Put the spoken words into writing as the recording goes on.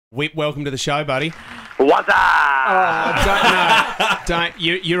Whip, welcome to the show, buddy. What's up? Oh, don't.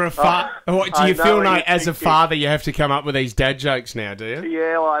 You're a father. Do you feel like, as a father, you have to come up with these dad jokes now, do you?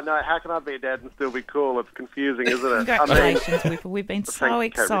 Yeah, well, I know. How can I be a dad and still be cool? It's confusing, isn't it? Congratulations, Wippa. We've been so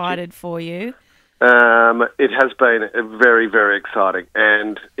excited for you. It has been very, very exciting,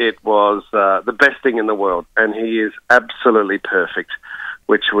 and it was the best thing in the world, and he is absolutely perfect,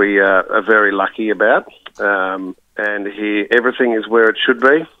 which we are very lucky about. And everything is where it should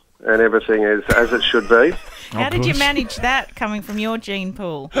be, and everything is as it should be. How did you manage that coming from your gene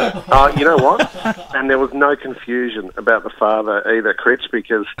pool? You know what? And there was no confusion about the father either, Critch,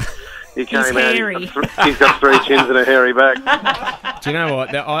 because he came out, he's got 3 chins and a hairy back. Do you know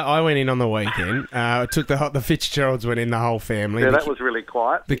what? I went in on the weekend. Took the Fitzgeralds went in, the whole family. Yeah, that was really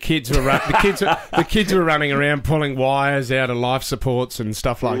quiet. The kids were the kids were running around pulling wires out of life supports and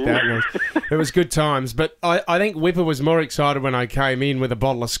stuff like that. It was good times. But I think Wippa was more excited when I came in with a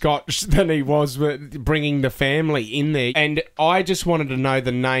bottle of scotch than he was with bringing the family in there. And I just wanted to know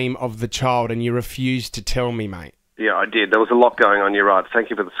the name of the child, and you refused to tell me, mate. Yeah, I did. There was a lot going on, you're right.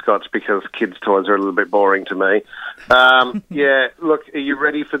 Thank you for the scotch, because kids' toys are a little bit boring to me. Yeah, look, are you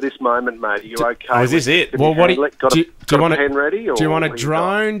ready for this moment, mate? Are you okay? Oh, is this it? Well, what do you want? Pen ready? Or do you want a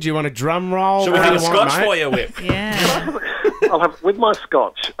drone? Do you want a drum roll? Should we have a scotch for you, Whip? Yeah. I'll have, with my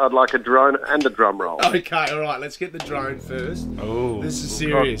scotch, I'd like a drone and a drum roll. Okay, all right, let's get the drone first. Oh, this is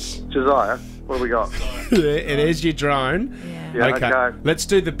serious. Josiah, what have we got? It is your drone. Yeah, okay. Let's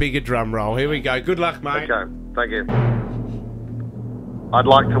do the bigger drum roll. Here we go. Good luck, mate. Okay, thank you. I'd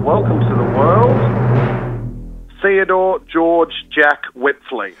like to welcome to the world Theodore George Jack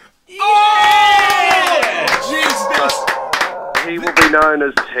Whipfley. Yeah! Jesus! He will be known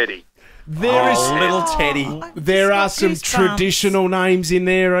as Teddy. Little Teddy. There are some traditional names in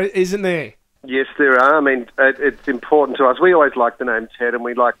there, isn't there? Yes, there are. I mean, it's important to us. We always like the name Ted, and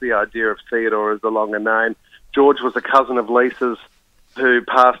we like the idea of Theodore as a longer name. George was a cousin of Lisa's who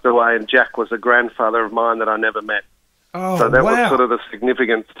passed away, and Jack was a grandfather of mine that I never met. Oh, so that was sort of the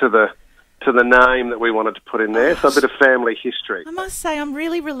significance to the name that we wanted to put in there. So a bit of family history. I must say, I'm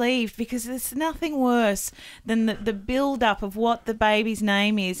really relieved, because there's nothing worse than the build-up of what the baby's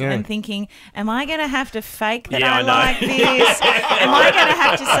name is and thinking, am I going to have to fake that I like this? Am I going to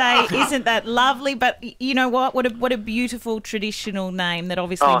have to say, isn't that lovely? But you know what? What a beautiful traditional name that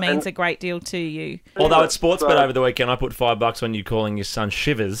obviously means a great deal to you. Although at Sportsbet over the weekend, I put $5 on you calling your son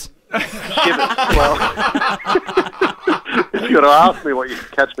Shivers. Shivers. Well... You got to ask me what you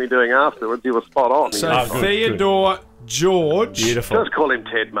catch me doing afterwards. You were spot on. So Theodore George. Beautiful. Just call him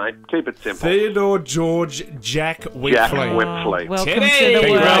Ted, mate. Keep it simple. Theodore George Jack Whipfley. Jack Whipfley. Welcome Teddy. to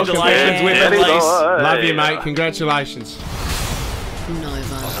the world. Congratulations, Teddy. Whippa. Love you, mate. Congratulations.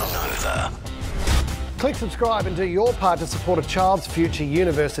 Nova. Click subscribe and do your part to support a child's future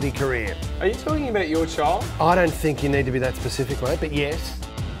university career. Are you talking about your child? I don't think you need to be that specific, mate, but yes.